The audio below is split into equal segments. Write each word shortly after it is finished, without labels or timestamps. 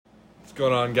What's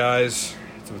going on, guys?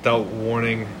 It's Without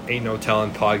Warning, Ain't No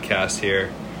Telling podcast here.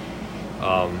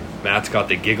 Matt's got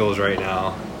the giggles right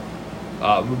now.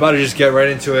 We're about to just get right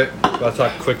into it. About to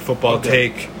talk quick football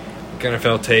take,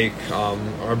 NFL take.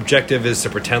 Our objective is to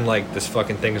pretend like this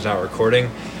fucking thing is not recording,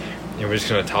 and we're just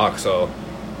gonna talk. So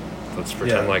let's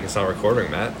pretend like it's not recording,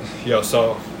 Matt. Yo,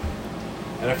 so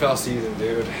NFL season,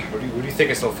 dude. What do you think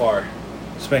of so far?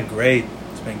 It's been great.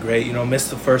 You know, missed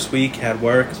the first week, had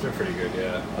work. It's been pretty good,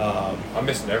 yeah. I'm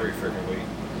missing every freaking week.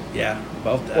 Yeah,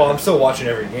 about that. Well, I'm still watching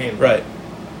every game. Right.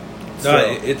 So,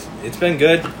 No, it's been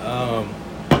good.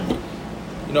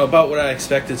 You know, about what I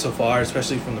expected so far,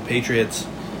 especially from the Patriots.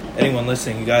 Anyone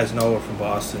listening, you guys know we're from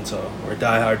Boston, so we're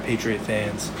diehard Patriot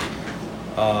fans.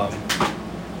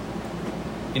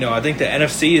 You know, I think the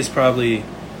NFC is probably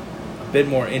a bit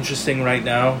more interesting right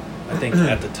now. I think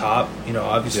at the top, you know,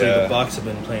 obviously the Bucs have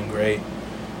been playing great.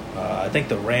 I think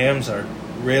the Rams are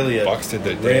really a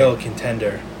real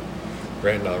contender.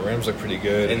 The Rams look pretty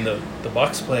good. And the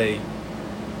Bucs play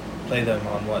them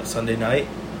on what, Sunday night?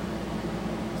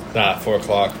 4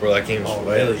 o'clock. Where that game's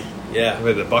really? Yeah.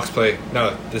 Wait, the Bucs play.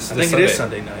 No, this. I think Sunday. It is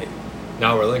Sunday night.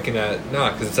 No, we're looking at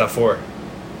because it's at 4.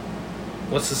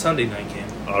 What's the Sunday night game?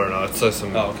 I don't know. It's like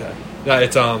some. Oh, okay. No,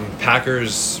 it's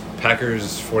Packers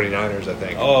 49ers, I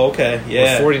think. Oh, okay.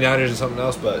 Yeah. Or 49ers and something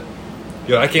else, but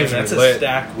that game's that's lit. a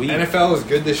stacked week. NFL is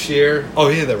good this year. Oh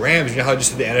yeah, the Rams. You know how I just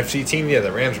said the NFC team? Yeah,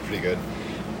 the Rams are pretty good.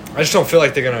 I just don't feel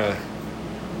like they're gonna.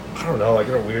 I don't know. I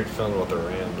get a weird feeling about the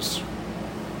Rams.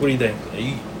 What do you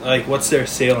think? What's their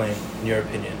ceiling, in your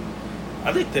opinion?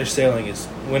 I think their ceiling is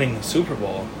winning the Super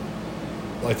Bowl.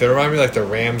 Like, they remind me like the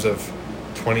Rams of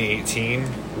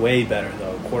 2018. Way better,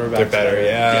 though. Quarterbacks They're better,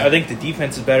 yeah. I think the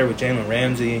defense is better with Jalen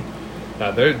Ramsey.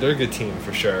 No, they're a good team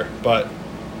for sure. But,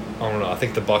 I don't know. I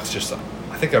think the Bucs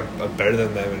are better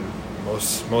than them in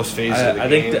most phases of the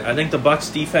game. I think the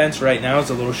Bucs defense right now is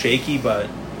a little shaky, but...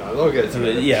 No, they'll get it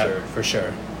together, for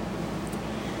sure.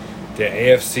 The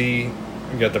AFC...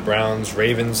 We got the Browns.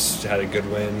 Ravens had a good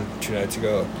win 2 nights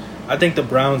ago. I think the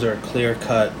Browns are a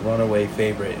clear-cut runaway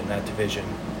favorite in that division.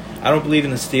 I don't believe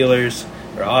in the Steelers.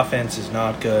 Their offense is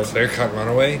not good. Clear-cut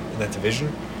runaway in that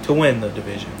division? To win the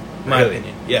division, in my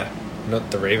opinion. Yeah. No,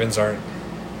 the Ravens aren't?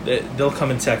 They'll come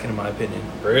in second, in my opinion.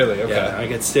 Really? Okay. Yeah, I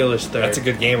get Steelers third. That's a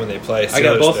good game when they play. I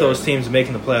got both those teams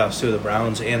making the playoffs, too, the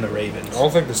Browns and the Ravens. I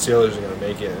don't think the Steelers are going to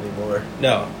make it anymore.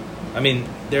 No. I mean,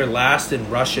 they're last in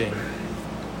rushing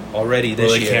already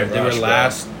this year. They were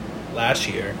last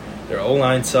year. Their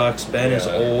O-line sucks. Ben is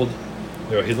old.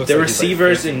 Yo, he looks Their like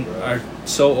receivers he's like 50, are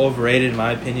so overrated, in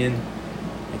my opinion.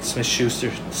 Like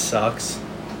Smith-Schuster sucks.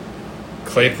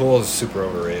 Claypool is super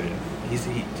overrated. He's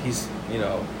you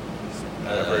know,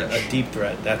 a deep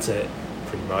threat. That's it.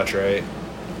 Pretty much, right?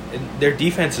 And their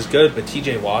defense is good, but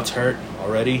T.J. Watt's hurt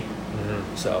already.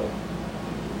 Mm-hmm. So,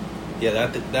 yeah,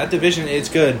 that division is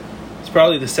good. It's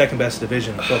probably the second best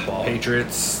division in football.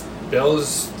 Patriots,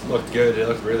 Bills looked good. They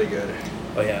looked really good.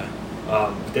 Oh yeah,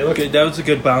 they looked good. That was a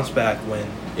good bounce back win.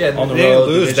 Yeah, on the they road,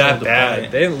 didn't lose that bad.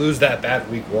 Opponent. They didn't lose that bad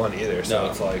week 1 either. So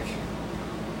it's like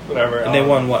whatever. And they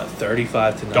won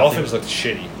 35-0. Dolphins looked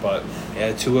shitty, but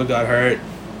yeah, Tua got hurt.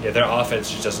 Yeah, their offense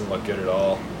just doesn't look good at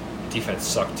all. Defense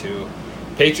sucked too.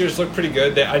 Patriots look pretty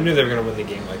good. I knew they were gonna win the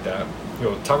game like that.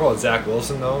 Talk about Zach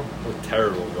Wilson though. Looked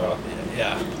terrible, bro.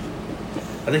 Yeah.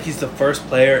 I think he's the first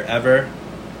player ever.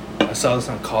 I saw this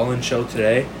on Colin's show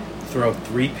today. Throw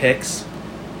 3 picks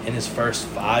in his first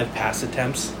 5 pass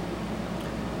attempts,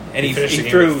 and he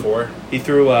threw 4. He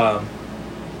threw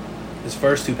his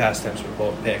first 2 pass attempts were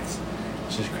both picks,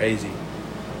 which is crazy.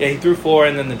 Yeah, he threw 4,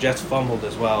 and then the Jets fumbled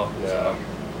as well. Yeah. So.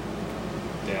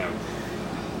 Damn.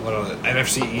 What on the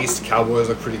NFC East? Cowboys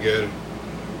look pretty good.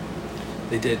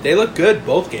 They did. They look good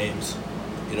both games.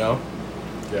 You know.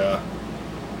 Yeah.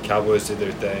 Cowboys did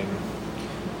their thing.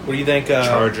 What do you think?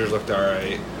 Chargers looked all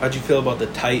right. How'd you feel about the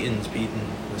Titans beating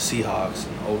the Seahawks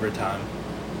in overtime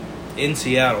in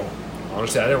Seattle?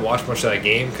 Honestly, I didn't watch much of that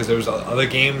game because there was other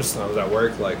games and I was at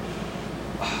work.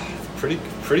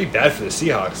 Pretty bad for the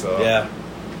Seahawks though. Yeah,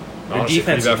 their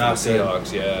defense is not good.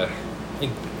 Seahawks, yeah.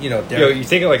 You know, you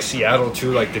think of like Seattle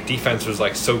too. Like the defense was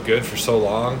like so good for so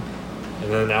long,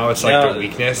 and then now it's like their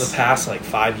weakness. The past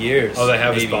 5 years. All they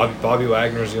have is Bobby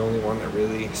Wagner's the only one that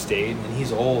really stayed, and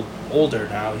he's older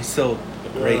now. He's still a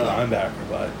great linebacker,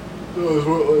 but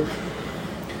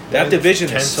that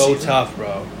division is so tough,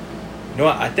 bro. You know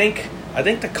what? I think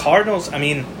the Cardinals. I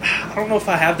mean, I don't know if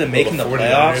I have them making the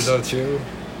playoffs. Though, too.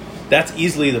 That's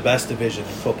easily the best division in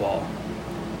football,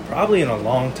 probably in a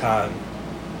long time.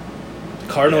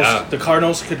 The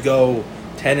Cardinals could go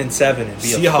 10-7 and be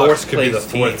Seahawks a could be the fourth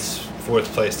place team.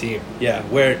 fourth place team. Yeah,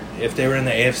 where if they were in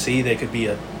the AFC, they could be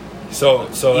a So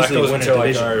that Easily goes win a into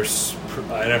like division.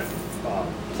 our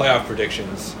playoff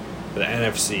predictions for the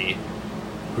NFC.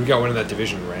 Who got winning that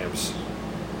division? Rams.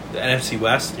 The NFC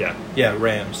West? Yeah. Yeah,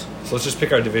 Rams. So let's just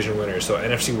pick our division winners. So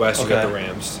NFC West, you got Okay. the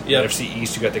Rams. Yep. NFC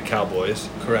East, you got the Cowboys.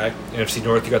 Correct. NFC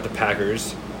North, you got the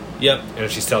Packers. Yep.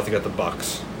 NFC South, you got the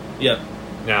Bucks. Yep.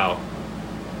 Now,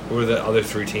 who are the other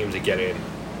three teams that get in?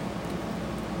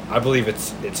 I believe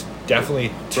it's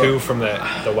definitely two from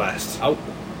the West. Out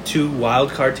 2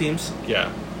 wild card teams?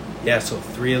 Yeah. Yeah, so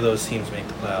 3 of those teams make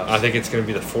the playoffs. I think it's going to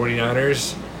be the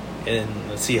 49ers. And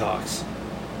the Seahawks.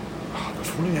 Oh, the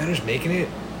 49ers making it?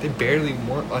 They barely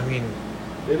won. I mean,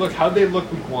 how'd they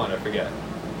look week 1? I forget.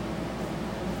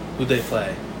 Who'd they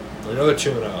play? I know they're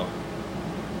 2-0.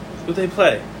 Who'd they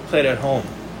play? Played at home.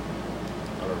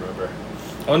 I don't remember.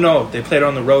 Oh, no. They played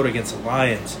on the road against the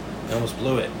Lions. They almost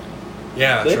blew it.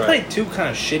 Yeah, that's They right. played 2 kind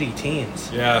of shitty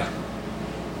teams. Yeah.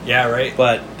 Yeah, right.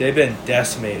 But they've been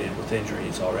decimated with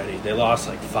injuries already. They lost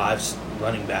like 5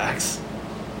 running backs.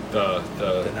 The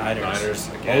Niners.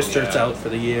 again, Mostert's out for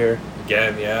the year.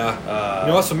 Again, yeah. You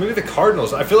know what? So maybe the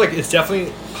Cardinals. I feel like it's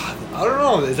definitely. I don't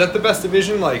know. Is that the best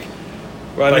division? Like,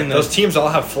 Well, like those teams all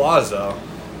have flaws, though.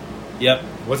 Yep.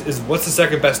 What's the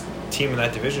second best team in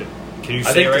that division? Can you I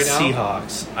say think right the now?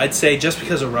 Seahawks. I'd say just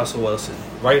because of Russell Wilson.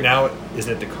 Right now,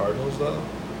 isn't it the Cardinals though?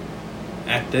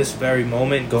 At this very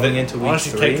moment, going into week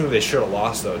honestly, 3. technically, they should have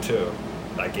lost though too.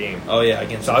 That game. Oh, yeah,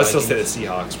 against So the I would still say the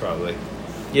Vikings. Seahawks probably.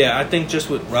 Yeah, I think just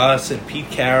with Russ and Pete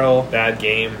Carroll. Bad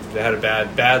game. They had a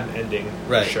bad ending.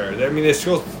 Right. For sure. I mean, they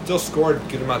still scored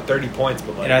a good amount, 30 points,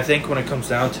 but like. And I think when it comes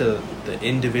down to the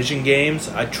in-division games,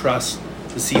 I trust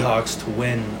the Seahawks to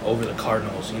win over the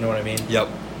Cardinals. You know what I mean? Yep.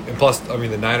 And plus, I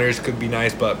mean, the Niners could be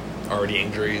nice, but already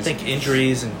injuries. I think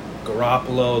injuries and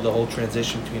Garoppolo, the whole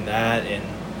transition between that and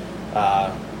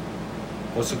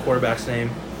what's the quarterback's name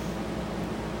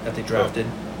that they drafted?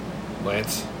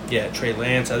 Lance. Yeah, Trey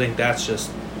Lance. I think that's just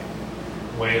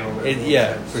Way over.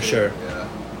 yeah, for sure. Yeah.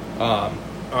 um,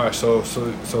 All right, so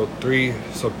three.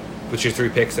 So what's your 3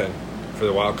 picks then for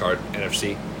the wild card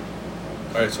NFC?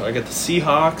 all right. So I got the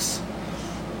Seahawks.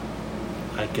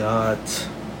 I got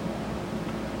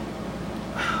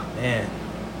man,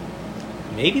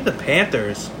 maybe the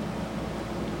Panthers.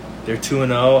 They're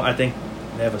 2-0. I think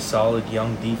they have a solid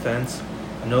young defense.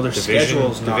 I know their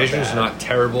schedule's not Division's bad. not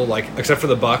terrible, like except for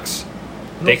the Bucks.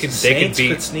 I They don't know could if they could Saints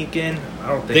beat sneak in. I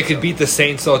don't think they could so. beat the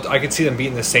Saints. So I could see them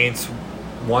beating the Saints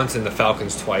once and the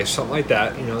Falcons twice, something like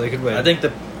that. You know, they could win. I think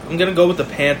I'm gonna go with the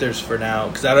Panthers for now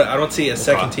because I don't see a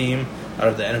second Okay. team out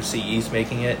of the NFC East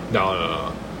making it.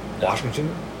 No. Washington.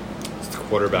 It's the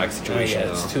quarterback Oh, situation. yeah,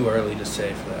 it's though. too early to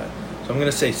say for that. So I'm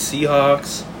gonna say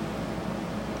Seahawks.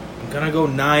 I'm gonna go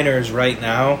Niners right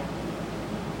now,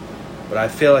 but I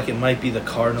feel like it might be the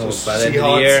Cardinals So by the end of the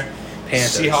Seahawks- year.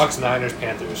 Panthers. Seahawks, Niners,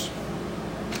 Panthers.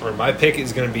 Or my pick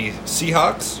is going to be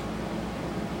Seahawks,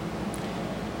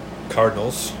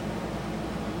 Cardinals,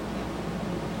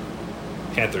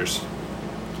 Panthers.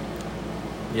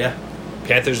 Yeah,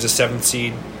 Panthers the 7th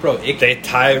seed. bro. They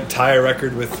tie a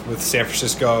record with San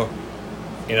Francisco,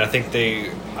 and I think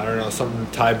some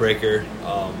tiebreaker.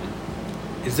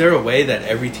 Is there a way that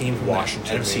every team from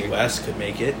Washington, the NFC maybe. West could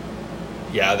make it?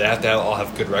 Yeah, they have to all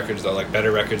have good records though, like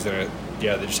better records than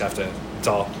they just have to. It's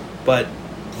all. But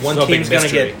one no big team's gonna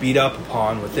mystery. get beat up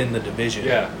upon within the division.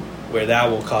 Yeah. where that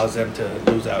will cause them to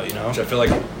lose out. You know. Which I feel like,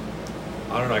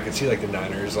 I don't know. I can see like the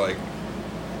Niners, like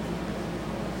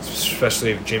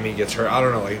especially if Jimmy gets hurt. I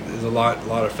don't know. Like there's a lot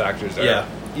of factors there. Yeah.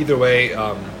 Either way,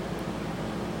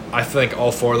 I feel like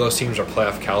all 4 of those teams are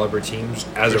playoff caliber teams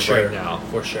as For of sure. right now.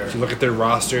 For sure. If you look at their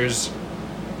rosters,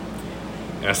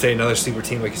 and I say another sleeper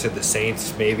team, like you said, the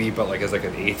Saints maybe, but like as like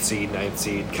an 8th seed, 9th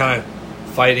seed, kind of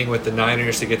fighting with the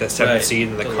Niners to get that 7th Right. seed,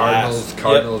 and the The Cardinals. last.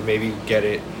 Cardinals maybe get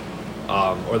it,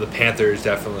 or the Panthers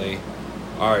definitely.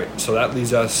 All right, so that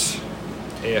leaves us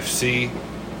AFC.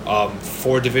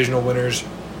 4 divisional winners.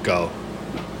 Go.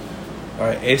 All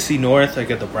right, AFC North, I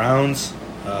got the Browns.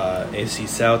 AFC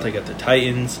South, I got the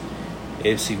Titans.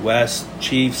 AFC West,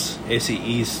 Chiefs. AFC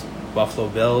East, Buffalo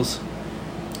Bills.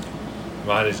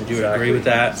 Mine is Would you agree with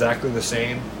that? Exactly the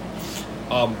same.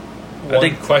 I One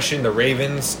think- question: the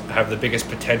Ravens have the biggest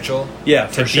potential. Yeah,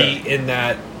 to for sure. be in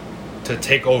that, to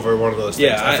take over one of those things.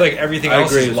 Yeah, I feel like everything I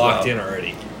else agree is as locked well. in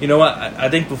already. You know what? I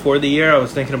think before the year, I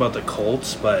was thinking about the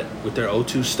Colts, but with their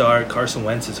 0-2 start, Carson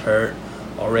Wentz is hurt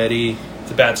already.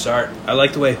 It's a bad start. I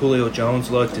like the way Julio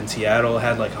Jones looked in Seattle.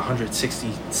 Had like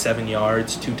 167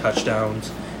 yards, 2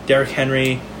 touchdowns. Derrick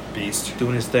Henry Beast.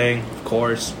 doing his thing, of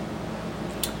course.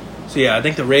 So yeah, I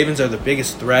think the Ravens are the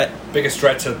biggest threat Biggest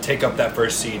threat to take up that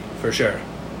first seed. for sure.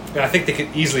 And I think they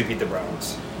could easily beat the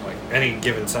Browns. Like any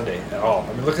given Sunday at all.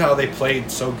 I mean, look at how they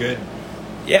played so good.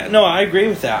 Yeah, no, I agree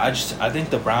with that. I think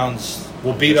the Browns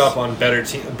will beat up on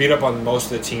beat up on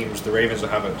most of the teams. The Ravens will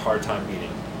have a hard time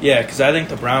beating. Yeah, because I think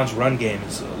the Browns' run game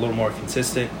is a little more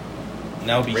consistent. And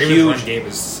that would be Ravens' huge. Run game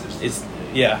is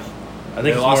yeah. I think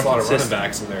they it's lost a more lot consistent. of running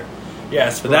backs in there. Yeah,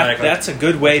 it's but that's a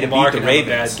good way to beat the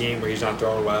Ravens. Have a bad game where he's not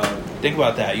throwing well. Think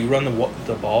about that. You run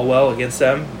the ball well against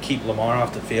them, keep Lamar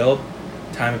off the field,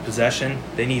 time of possession.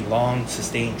 They need long,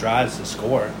 sustained drives to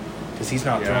score because he's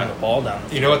not throwing the ball down the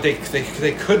field. You know what?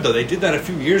 They could, though. They did that a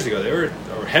few years ago. They were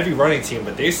a heavy running team,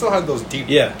 but they still had those deep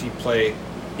play.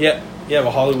 Yeah,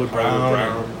 well, Hollywood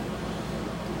Brown.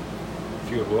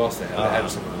 Who else they had? They had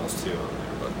someone else, too.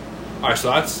 All right,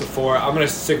 so that's the 4. I'm going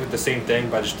to stick with the same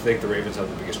thing, but I just think the Ravens have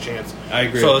the biggest chance. I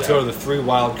agree. So let's go to the 3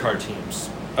 wild card teams.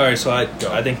 All right, so I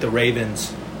think the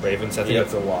Ravens. I think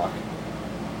that's a walk.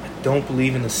 I don't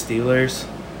believe in the Steelers.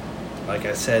 Like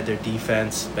I said, their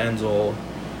defense, Benzel.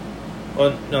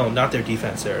 Well, no, not their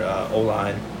defense. Their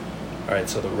O-line. All right,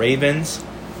 so the Ravens.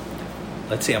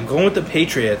 Let's see. I'm going with the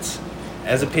Patriots.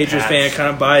 As a Patriots fan,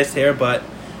 kind of biased here, but.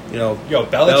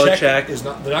 Belichick is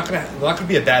not. They're not gonna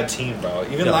be a bad team, bro.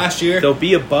 Even last year, they'll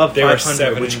be above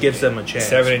 500, which gives them a chance.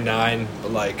 7-9,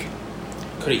 but like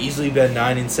could have easily been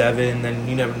 9-7. Then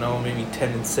you never know, maybe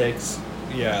 10-6.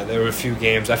 Yeah, there were a few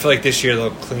games. I feel like this year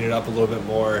they'll clean it up a little bit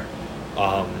more.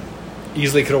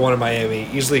 Easily could have won in Miami.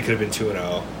 Easily could have been 2-0.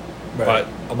 Right. But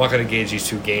I'm not gonna gauge these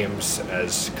 2 games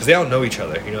because they don't know each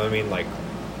other. You know what I mean? Like,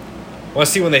 I want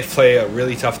to see when they play a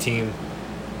really tough team.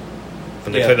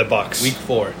 When they play the Bucks, week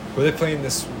 4. Who are they playing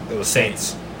this? It was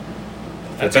Saints.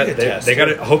 That's a good test. They got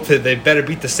to hope that they better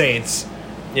beat the Saints.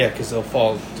 Yeah, because they'll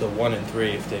fall to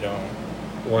 1-3 if they don't.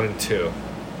 1-2.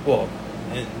 Well,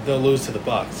 they'll lose to the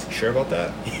Bucks. Sure about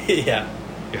that? Yeah.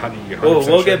 We'll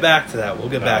sure? Get back to that. We'll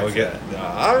get back to that.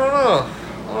 I don't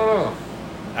know.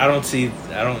 I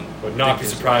would not be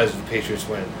surprised if the Patriots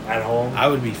win at home. I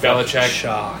would be Belichick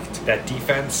shocked. That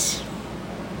defense.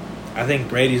 I think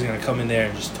Brady's going to come in there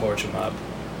and just torch him up.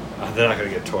 They're not going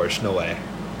to get torched. No way.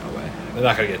 They're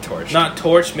not going to get torched. Not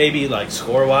torched, maybe like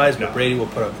score-wise, but Brady will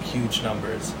put up huge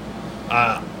numbers.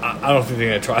 I don't think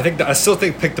they're going to torch. I still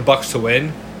think pick the Bucks to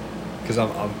win because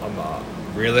I'm a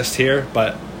realist here,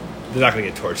 but they're not going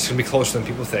to get torched. It's going to be closer than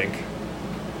people think.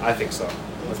 I think so.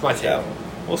 That's my take. Yeah,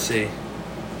 we'll see.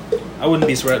 I wouldn't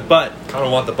be surprised, but kind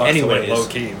of want the Bucks to win low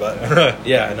key, but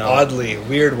yeah, I know. Oddly,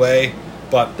 weird way.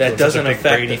 But that doesn't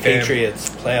affect the Patriots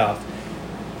playoff.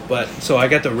 But so I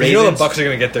got the Ravens. You know the Bucks are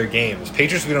going to get their games.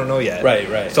 Patriots we don't know yet.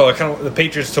 Right. So I kind of the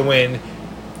Patriots to win.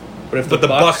 But if the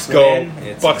Bucks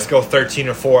go 13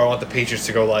 or 4, I want the Patriots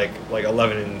to go like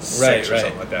 11-6 or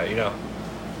something like that. You know.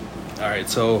 All right,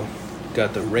 so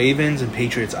got the Ravens and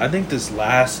Patriots. I think this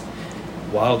last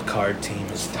wild card team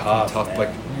is tough. Man.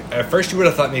 Like at first, you would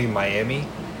have thought maybe Miami.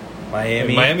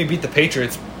 Miami beat the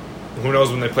Patriots. Who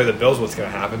knows when they play the Bills what's going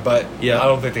to happen? But I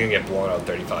don't think they're going to get blown out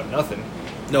 35-0.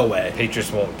 No way.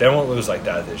 Patriots won't. They won't lose like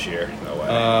that this year. No way.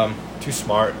 Too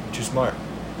smart. Let's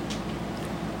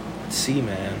see,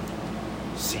 man.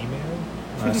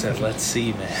 I said, let's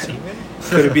see, man. See, man?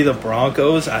 Could it be the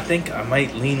Broncos? I think I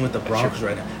might lean with the Broncos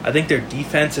right now. I think their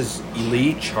defense is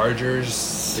elite.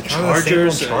 Chargers. The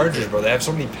Chargers, bro. They have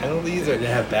so many penalties. They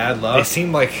have bad luck. They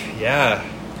seem like, they're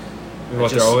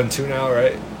 0-2 now,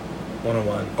 right?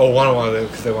 1-1. Oh, 1-1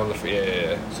 because they won the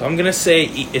yeah. So I'm gonna say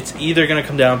it's either gonna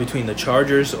come down between the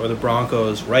Chargers or the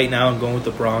Broncos. Right now, I'm going with the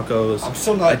Broncos. I'm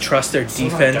still not. I trust their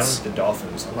defense. I'm not down with the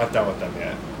Dolphins. I'm not done with them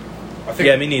yet. I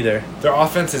think me neither. Their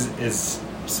offense is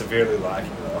severely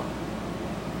lacking, though.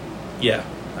 Yeah,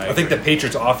 I think the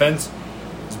Patriots' offense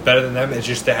is better than them. It's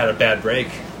just they had a bad break.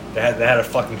 They had a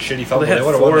fucking shitty fumble. They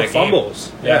would have won that fumbles.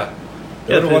 Game. Yeah.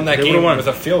 They would have won that game with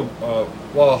a field.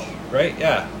 Right?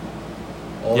 Yeah.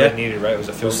 All they needed, right, was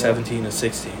a field goal.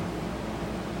 17-16.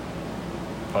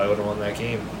 Probably would have won that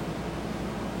game.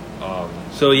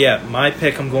 So my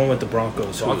pick. I'm going with the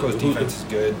Broncos. Broncos defense is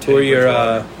good. Who are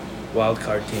your wild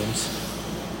card teams?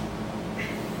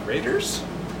 Raiders.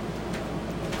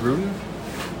 Gruden.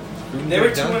 They were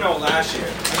 2-0 last year.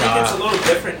 I think it's a little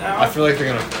different now. I feel like they're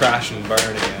gonna crash and burn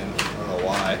again. I don't know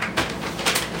why.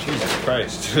 Jesus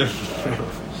Christ.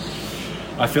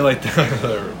 I feel like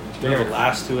they're the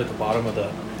last 2 at the bottom of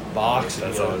the box.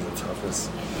 That's always the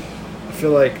toughest. I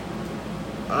feel like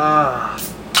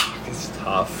it's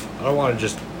tough. I don't want to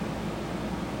just.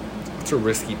 It's a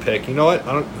risky pick. You know what?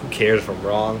 Who cares if I'm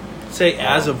wrong? Say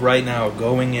as of right now,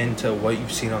 going into what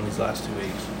you've seen on these last 2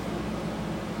 weeks.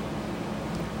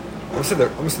 I'm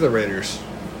gonna say the Raiders.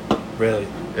 Really?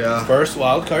 Yeah. First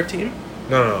wild card team?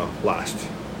 No. Last.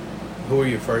 Who are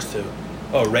your first 2?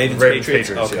 Oh, Ravens, Patriots.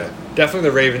 Okay. Yeah. Definitely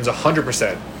the Ravens,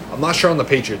 100%. I'm not sure on the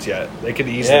Patriots yet. They could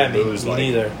easily lose. Me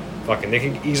neither. Fucking, they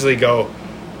can easily go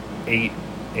 8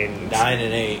 and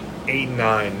 9-8,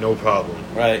 8-9, no problem.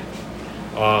 right?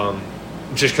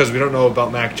 Just because we don't know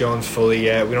about Mac Jones fully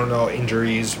yet. We don't know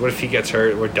injuries. What if he gets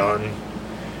hurt? We're done.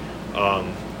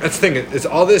 That's the thing. It's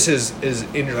all this is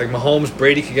injury. Like Mahomes,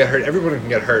 Brady can get hurt. Everyone can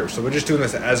get hurt. So we're just doing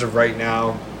this as of right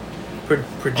now.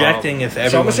 Projecting if everyone.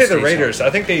 So I'm gonna say the stays Raiders.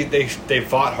 healthy. I think they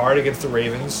fought hard against the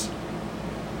Ravens.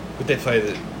 Who'd they play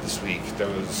this week? There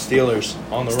was Steelers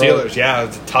on the road. Steelers. Yeah, it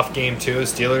was a tough game too.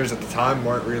 Steelers at the time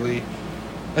weren't really.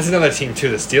 That's another team too.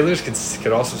 The Steelers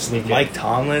could also sneak Mike in.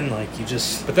 Tomlin, like you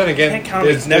just. But then again, can't count.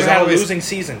 He's never had a losing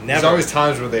season. Never. There's always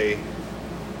times where they.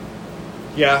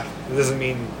 Yeah, it doesn't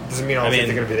mean I don't think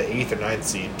they're going to be the 8th or 9th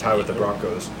seed, tied with the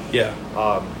Broncos. Yeah.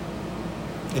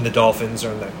 And the Dolphins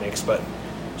are in that mix, but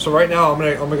so right now I'm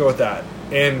gonna go with that,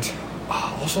 and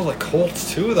also like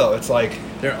Colts too. Though it's like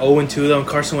they're 0-2 though. And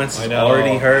Carson Wentz is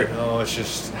already hurt. No, it's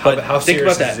just But how think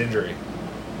serious about is his injury?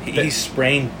 He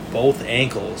sprained both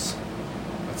ankles,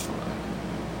 That's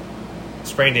fine.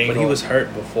 Sprained ankle, but he was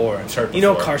hurt before. He's hurt You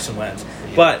know before. Carson Wentz,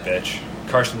 He's but a bitch.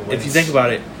 Carson Wentz. if you think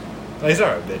about it, No, he's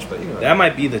not a bitch, but you know that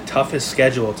might be the toughest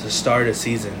schedule to start a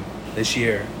season this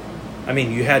year. I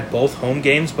mean, you had both home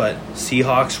games, but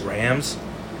Seahawks, Rams,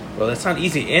 bro, that's not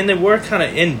easy. And they were kind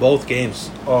of in both games,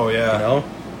 Oh yeah. you know?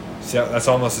 See, that's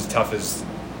almost as tough as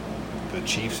the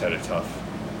Chiefs had it tough.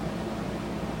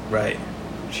 Right.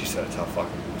 Chiefs had a tough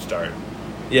fucking start.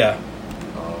 Yeah,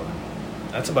 Um,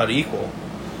 that's about equal.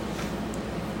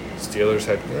 Steelers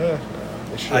had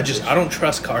they should. I don't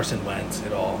trust Carson Wentz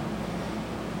at all.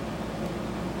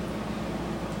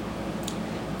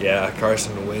 Yeah,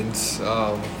 Carson wins.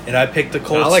 And I picked the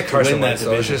Colts I like to Carson win that Wentz.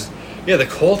 Though. It's division. just the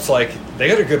Colts they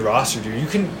got a good roster, dude.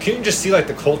 Can you just see like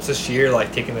the Colts this year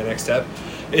like taking the next step?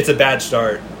 It's a bad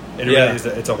start. It Yeah. really is.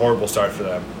 It's a horrible start for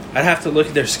them. I'd have to look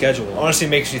at their schedule. Honestly, it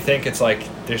makes you think it's like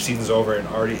their season's over and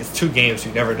already it's 2 games. So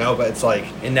you never know, but it's like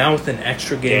And now with an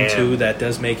extra game Damn. too, that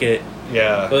does make it.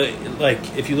 yeah. But like,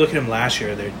 if you look at them last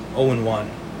year, they're 0-1.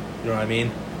 You know what I mean?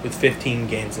 With 15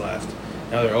 games left.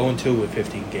 Now they're 0-2 with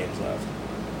 15 games left.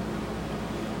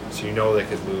 So you know they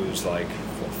could lose like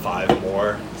 5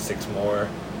 more, 6 more.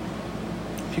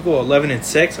 If you go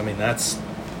 11-6, I mean That's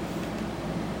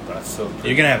so.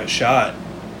 you're gonna have a shot.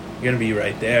 You're gonna be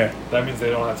right there. That means they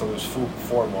don't have to lose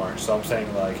 4 more. So I'm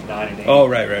saying like 9-8. Oh,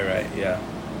 right, yeah.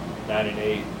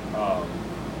 9-8.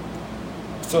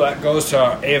 So that goes to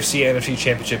our AFC NFC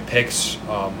Championship picks. If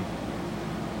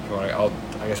you want,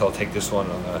 I guess I'll take this one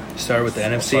on the. Start with the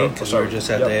NFC start- because start- we're just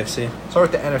at yep. the AFC.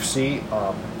 Start with the NFC.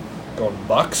 Going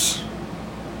Bucks.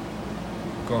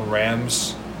 Going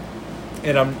Rams.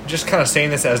 And I'm just kind of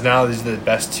saying this as now these are the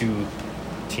best 2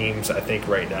 teams I think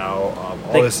right now. All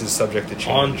think this is subject to change.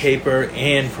 On paper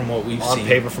and from what we've On seen.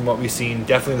 paper, from what we've seen,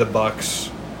 definitely the Bucks.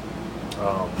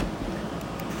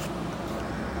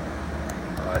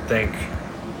 I think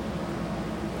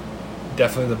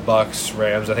definitely the Bucks,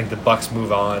 Rams. I think the Bucks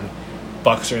move on.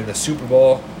 Bucks are in the Super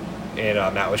Bowl, and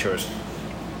Matt, what's yours?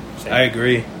 Same. I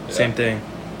agree. Yeah. Same thing.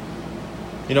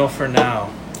 You know, for now,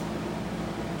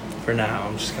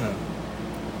 I'm just gonna.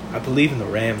 I believe in the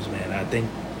Rams, man. I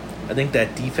think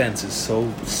that defense is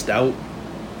so stout.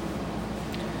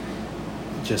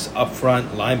 Just up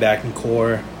front, linebacking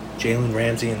core, Jalen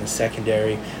Ramsey in the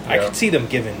secondary. I Yeah. could see them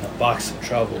giving the Bucs some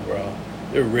trouble, bro.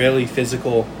 They're really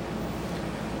physical.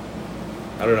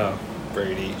 I don't know.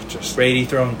 Brady just Brady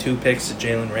throwing 2 picks to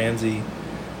Jalen Ramsey,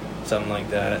 something like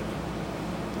that.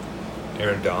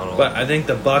 Aaron Donald. But I think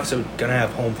the Bucs are gonna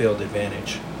have home field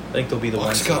advantage. I think they'll be the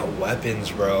Bucks ones. got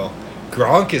weapons, bro.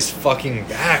 Gronk is fucking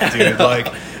back, dude. Like,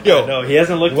 yo, no, he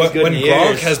hasn't looked as good when in Gronk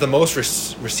years. has the most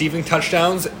receiving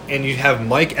touchdowns, and you have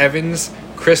Mike Evans,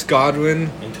 Chris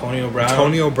Godwin, Antonio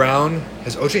Brown.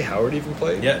 Has OJ Howard even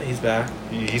played? Yeah, he's back.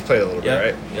 He's played a little Yeah,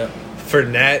 bit, right? yeah.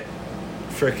 Fournette,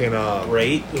 freaking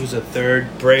Brait, who's a third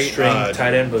Brait, string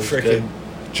tight end, but he's good. freaking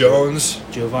Jones,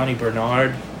 Giovanni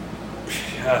Bernard.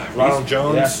 Ronald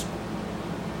Jones.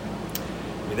 Yeah.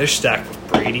 I mean, they're stacked with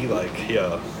Brady. Like,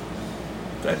 yeah,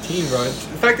 that team, bro. The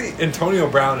fact that Antonio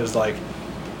Brown is like,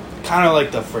 Kind of like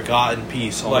the forgotten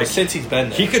piece. Like, since he's been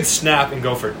there. he could snap and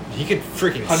go for. He could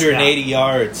freaking 180 snap.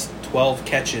 yards, 12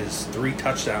 catches, 3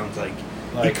 touchdowns. Like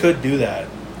he Like- could do that.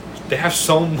 They have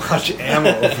so much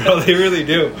ammo, bro. They really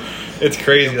do. It's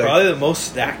crazy. Like, Probably the most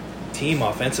stacked team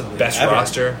offensively. best ever.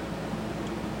 roster.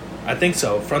 I think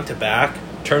so, front to back.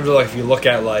 In terms of like, if you look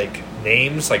at like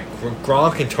names, like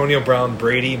Gronk, Antonio Brown,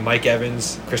 Brady, Mike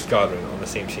Evans, Chris Godwin on the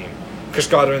same team. Chris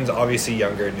Godwin's obviously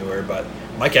younger, newer, but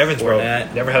Mike Evans, bro,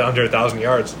 Fournette. never had under 1,000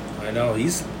 yards. I know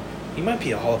he might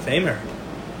be a Hall of Famer.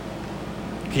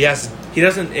 He has He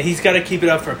doesn't. He's got to keep it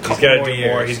up for a couple He's got to more do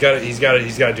years. more. He's got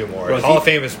to do more. Bro, Hall of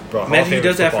Fame is bro. Hall of Imagine Fame he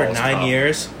does that for football is 9 tough.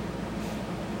 years.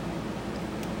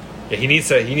 Yeah, he needs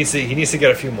to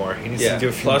get a few more. He needs to do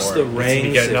a few Plus more. the He needs to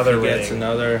rings. get another if he ring. gets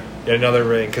another. Get another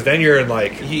ring, because then you're in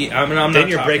like. I'm then not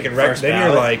you're breaking talking records. first Then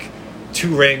you're ballot. like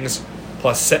 2 rings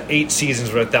plus 8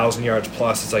 seasons with 1,000 yards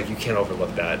plus. It's like you can't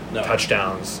overlook that. No.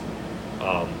 Touchdowns,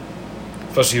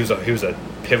 especially he was a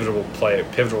pivotal player.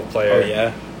 Oh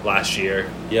yeah. Last year,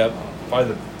 Yep.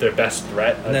 probably their best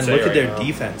threat. And then look at their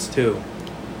defense too.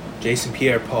 Jason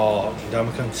Pierre-Paul,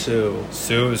 Ndamukong Suh,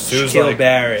 Sue's Shaquille like,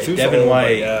 Barrett, Sue's Devin old, but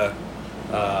White, yeah.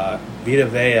 Vita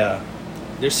Vea.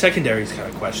 Their secondary is kind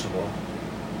of questionable.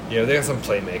 Yeah, they got some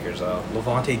playmakers though.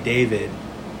 Levante David.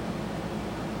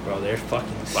 Bro, they're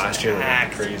fucking Last year they were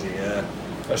stacked. crazy, yeah.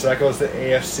 So that goes to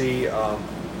AFC.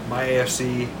 My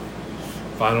AFC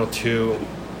final 2.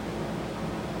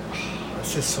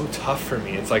 It's just so tough for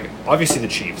me. It's like obviously the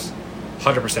Chiefs,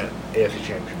 100% AFC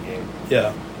Championship game,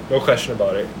 Yeah. no question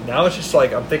about it. Now it's just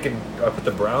like I'm thinking, do I put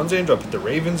the Browns in? Do I put the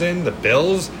Ravens in? The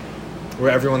Bills,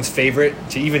 were everyone's favorite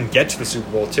to even get to the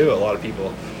Super Bowl too. A lot of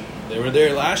people. They were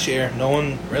there last year. No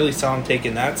one really saw them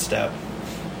taking that step.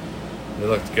 They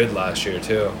looked good last year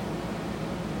too.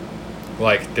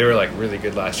 Like they were like really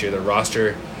good last year. The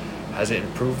roster hasn't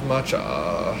improved much.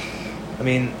 I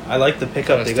mean, I like the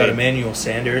pickup. Kinda They got stayed- Emmanuel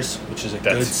Sanders, which is a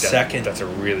good second. That's a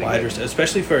really wide good. receiver,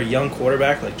 especially for a young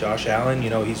quarterback like Josh Allen.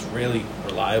 You know, he's really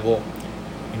reliable.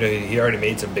 You know, he already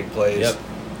made some big plays. Yep.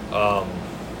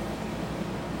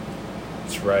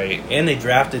 That's right. And they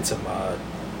drafted some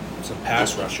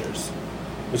pass rushers,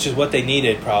 which is what they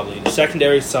needed probably. The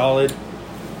secondary's solid,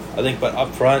 I think, but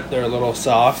up front they're a little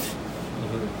soft.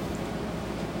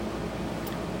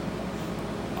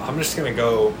 I'm just gonna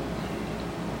go.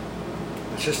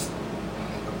 It's just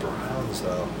the Browns,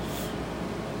 though.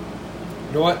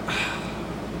 You know what?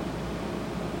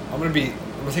 I'm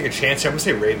gonna take a chance here. I'm gonna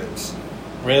say Ravens.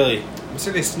 Really, I'm gonna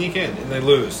say they sneak in and they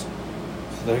lose.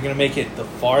 so they're gonna make it the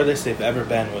farthest they've ever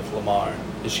been with Lamar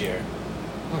this year.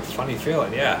 Oh, funny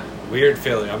feeling, yeah. Weird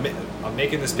feeling. I'm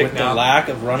making this pick With now. the lack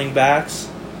of running backs,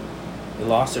 they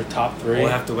lost their top 3. We'll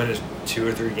have to win 2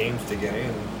 or 3 games to get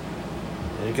in.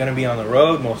 They're going to be on the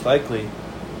road, most likely.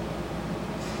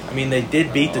 I mean, they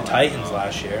did beat the I Titans know.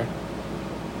 last year,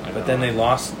 I but know. then they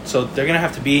lost. So they're going to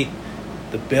have to beat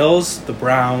the Bills, the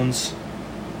Browns,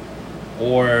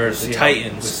 or see the how-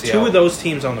 Titans. we'll see 2 how- of those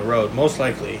teams on the road, most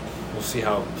likely. We'll see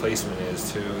how placement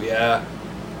is too. Yeah.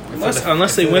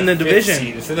 Unless they win the division.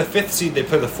 If they're the 5th seed, they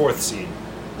play the 4th seed.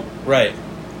 Right.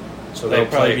 So They'll they'll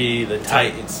probably play be the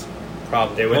Titans.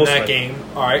 Probably. They win most that likely. game.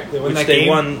 All right, they win Which that they game.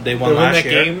 won- they won win last that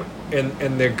year. game,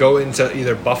 and they go into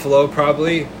either Buffalo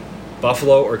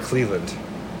or Cleveland.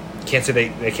 Can't say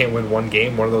they can't win one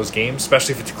game, one of those games,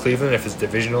 especially if it's Cleveland, if it's a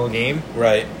divisional game.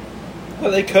 Right.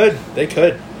 Well, they could. They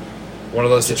could. One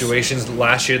of those Just- situations.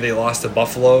 Last year they lost to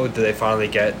Buffalo. Did they finally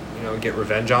get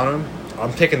revenge on them?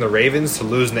 I'm picking the Ravens to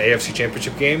lose in the AFC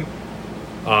Championship game,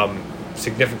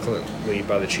 significantly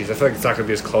by the Chiefs. I feel like it's not going to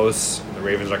be as close. And the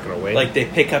Ravens aren't going to win. Like they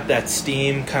pick up that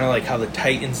steam, kind of like how the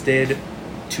Titans did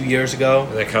 2 years ago.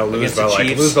 and they kind of lose against the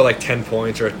Chiefs. by like 10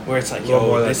 points or Where it's like, a little more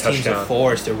yo, than a this team's a touchdown.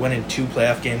 force. They're winning 2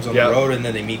 playoff games on Yep. the road, and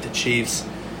then they meet the Chiefs.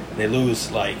 They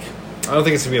lose like I don't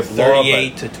think it's going to be a blowout.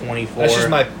 38 to 24. That's just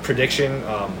my prediction.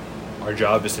 Our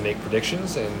job is to make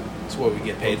predictions, and That's what we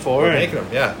get paid for. we're and- making them.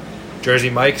 Yeah,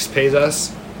 Jersey Mike's pays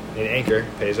us, and Anchor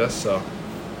pays us. So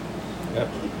Yep.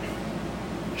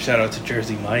 Shout out to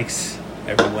Jersey Mike's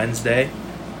every Wednesday,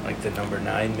 like the number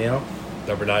 9 meal.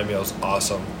 number 9 meal is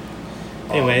awesome.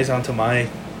 Anyways, on to my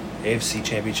AFC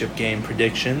Championship game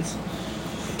predictions.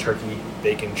 Turkey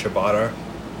bacon ciabatta,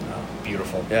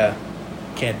 beautiful. Yeah,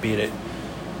 can't beat it.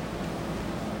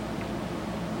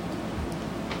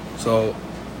 So,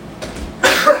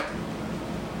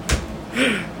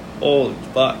 holy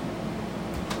fuck.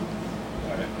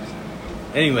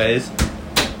 Anyways,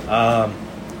 I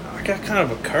got kind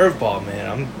of a curveball,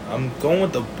 man. I'm going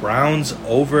with the Browns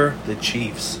over the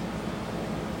Chiefs.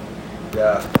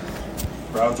 Yeah,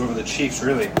 Browns over the Chiefs,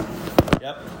 really.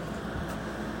 Yep.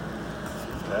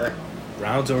 Okay.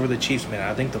 Browns over the Chiefs, man.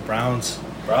 I think the Browns.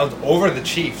 Browns over the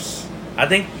Chiefs. I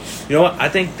think, you know what? I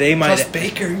think they might. Trust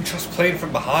Baker. You trust playing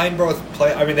from behind, bro.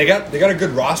 I mean, they got a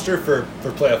good roster for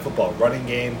playoff football. Running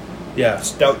game, Yeah.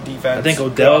 stout defense. I think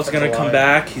good Odell's offensive going to come line.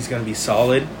 back. He's going to be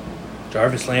solid.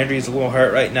 Jarvis Landry is a little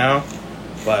hurt right now,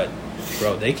 but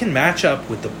bro, they can match up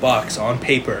with the Bucks on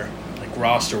paper, like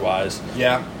roster wise.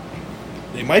 Yeah,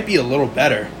 They might be a little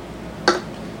better.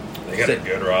 they got a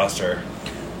good roster.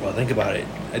 Well, think about it.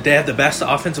 They have the best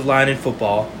offensive line in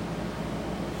football.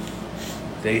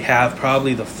 They have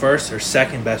probably the first or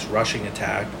second best rushing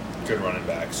attack. good running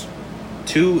backs.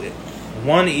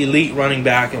 One elite running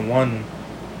back and one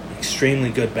extremely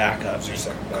good backup.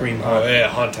 Kareem Hunt. Oh, yeah,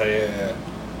 Hunt. Yeah.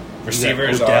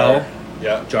 Receivers Odell. are...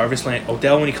 Yeah. Jarvis Land.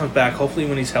 Odell, when he comes back, hopefully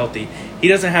when he's healthy. He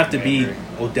doesn't have to be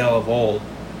Odell of old.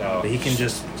 No. But he can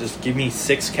just give me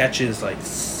 6 catches, like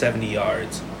 70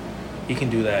 yards. He can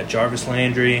do that. Jarvis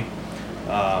Landry.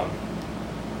 I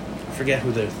forget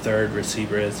who their third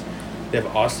receiver is. They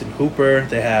have Austin Hooper.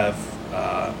 They have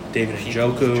David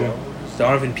Njoku.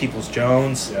 Donovan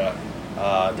Peoples-Jones.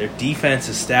 Yeah. Their defense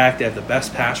is stacked. They have the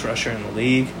best pass rusher in the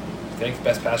league. Think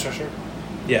best pass rusher?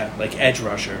 Yeah, like edge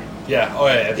rusher. Yeah. Oh,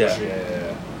 yeah, edge Yeah. rusher.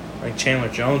 Yeah. Like Chandler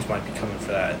Jones might be coming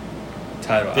for that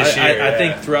title. This year, I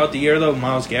think throughout the year, though,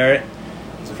 Myles Garrett,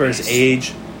 for his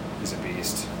age, He's a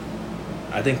beast.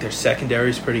 I think their secondary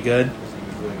is pretty good.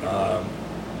 He's really good.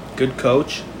 Good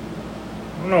coach.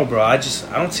 I don't know, bro. I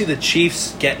don't see the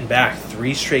Chiefs getting back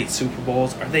 3 straight Super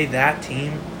Bowls. Are they that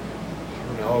team? I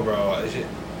don't know, bro.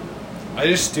 I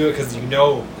just do it because you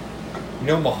know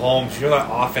Mahomes. You know that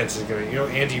offense is gonna. You know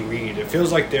Andy Reid. It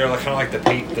feels like they're kind of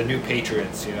like the new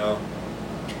Patriots. You know.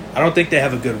 I don't think they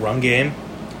have a good run game.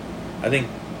 I think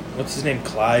what's his name,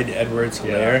 Clyde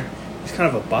Edwards-Helaire. He's kind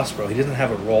of a bust, bro. He doesn't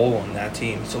have a role on that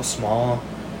team. He's so small.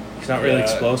 He's not really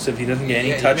explosive. He doesn't get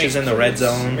any touches in the red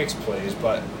zone. He makes plays,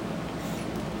 but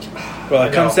bro,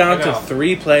 it comes down to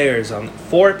 4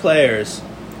 players: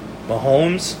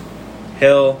 Mahomes,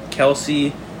 Hill,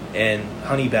 Kelsey, and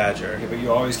Honey Badger. Yeah, but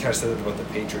you always kind of said that about the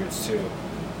Patriots too.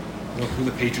 Look who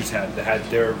the Patriots had.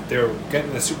 They were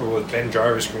getting the Super Bowl with Ben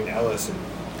Jarvis, Green Ellis, and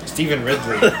Stephen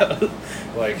Ridley.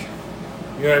 Like,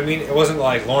 you know what I mean? It wasn't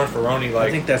like Lauren Ferroni. Like,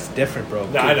 I think that's different, bro.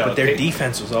 No, I know. But their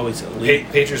defense was always elite.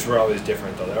 Patriots were always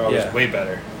different, though. They're always way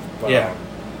better. But,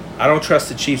 I don't trust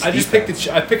the Chiefs. I just pick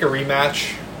I pick a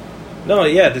rematch. No,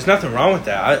 there's nothing wrong with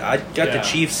that. I got the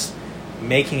Chiefs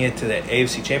making it to the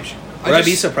AFC Championship. Would I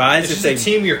be surprised if it's a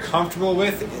team you're comfortable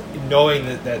with, knowing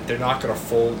that they're not going to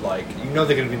fold? Like, you know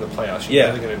they're going to be in the playoffs. You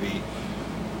know they're going to be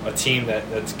a team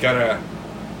that's going to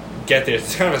get there.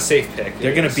 It's kind of a safe pick.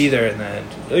 They're going to be there in the end.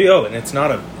 And it's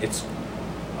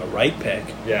a right pick.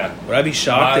 Yeah. Would I be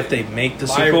shocked if they make the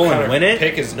Super Bowl and win it?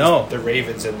 Pick is no. The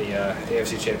Ravens in the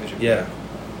AFC Championship. Yeah.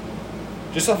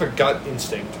 Just off a gut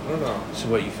instinct. I don't know. So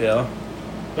what you feel?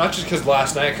 Not just because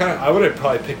last night, I would have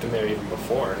probably picked them there even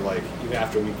before, like even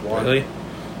after week 1. Really?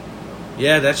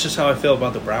 Yeah, that's just how I feel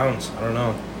about the Browns. I don't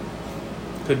know.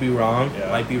 Could be wrong. Yeah.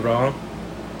 Might be wrong.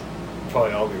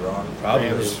 Probably all be wrong. Probably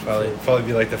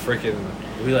be like the freaking.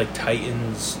 It'd be like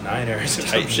Titans, Niners, or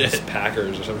Titans, some shit.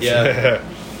 Packers, or some shit. shit.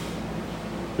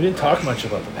 We didn't talk much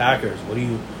about the Packers. What do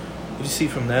you see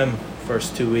from them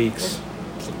first 2 weeks?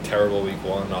 It's a terrible week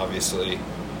 1, obviously.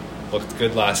 Looked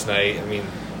good last night. I mean,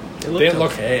 they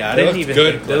looked okay. I didn't even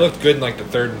good. They looked good in like the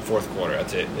 3rd and 4th quarter.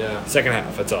 That's it. Yeah. Second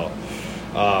half. That's all.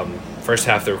 First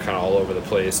half they were kind of all over the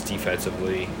place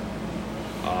defensively.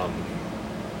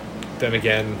 Then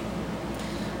again,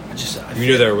 you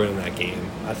knew they were winning that game.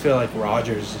 I feel like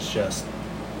Rodgers is just.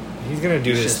 He's gonna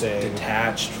do this thing.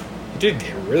 Detached. He did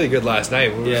really good last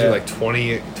night. What was it, like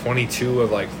 22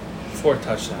 of like 4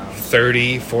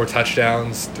 touchdowns, 4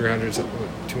 touchdowns,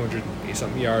 280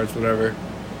 something yards, whatever.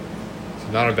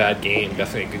 So not a bad game.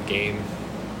 Definitely a good game.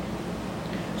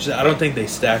 I don't think they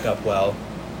stack up well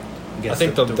against I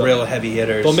think the real heavy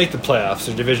hitters. They'll make the playoffs.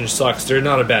 Their division sucks. They're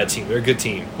not a bad team. They're a good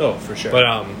team. Oh, for sure.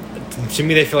 But to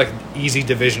me, they feel like an easy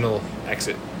divisional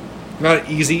exit. Not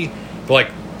easy,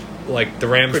 but like the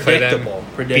Rams play them,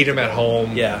 beat them at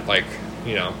home. Yeah. Like,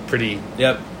 pretty.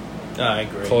 Yep. I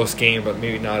agree. Close game, but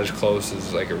maybe not as close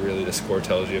as like the score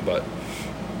tells you. But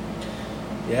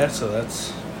yeah, so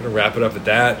that's gonna wrap it up at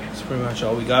that. That's pretty much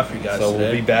all we got for you guys. So today.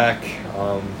 We'll be back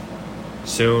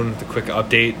soon. The quick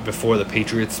update before the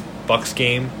Patriots Bucks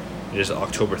game. It is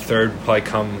October 3rd. We'll probably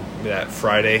come that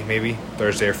Friday, maybe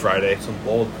Thursday or Friday. Some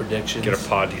bold predictions. Get a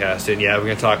podcast in. Yeah, we're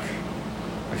gonna talk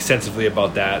extensively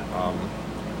about that.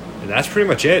 And that's pretty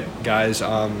much it, guys.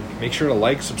 Make sure to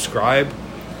like, subscribe.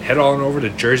 Head on over to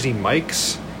Jersey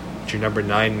Mike's. It's your number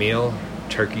 9 meal.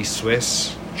 Turkey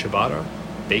Swiss, ciabatta,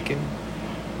 bacon.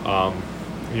 I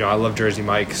love Jersey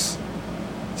Mike's.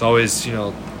 It's always,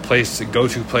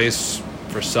 go-to place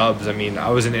for subs. I mean, I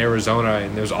was in Arizona,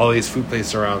 and there's all these food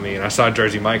places around me, and I saw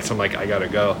Jersey Mike's. I'm like, I gotta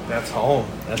go. That's home.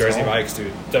 Jersey Mike's,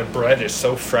 dude. The bread is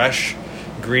so fresh.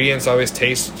 Ingredients always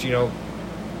taste,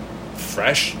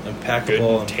 fresh,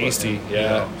 impeccable, good, and tasty.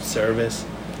 Service.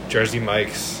 Jersey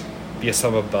Mike's. Be a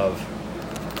sub above.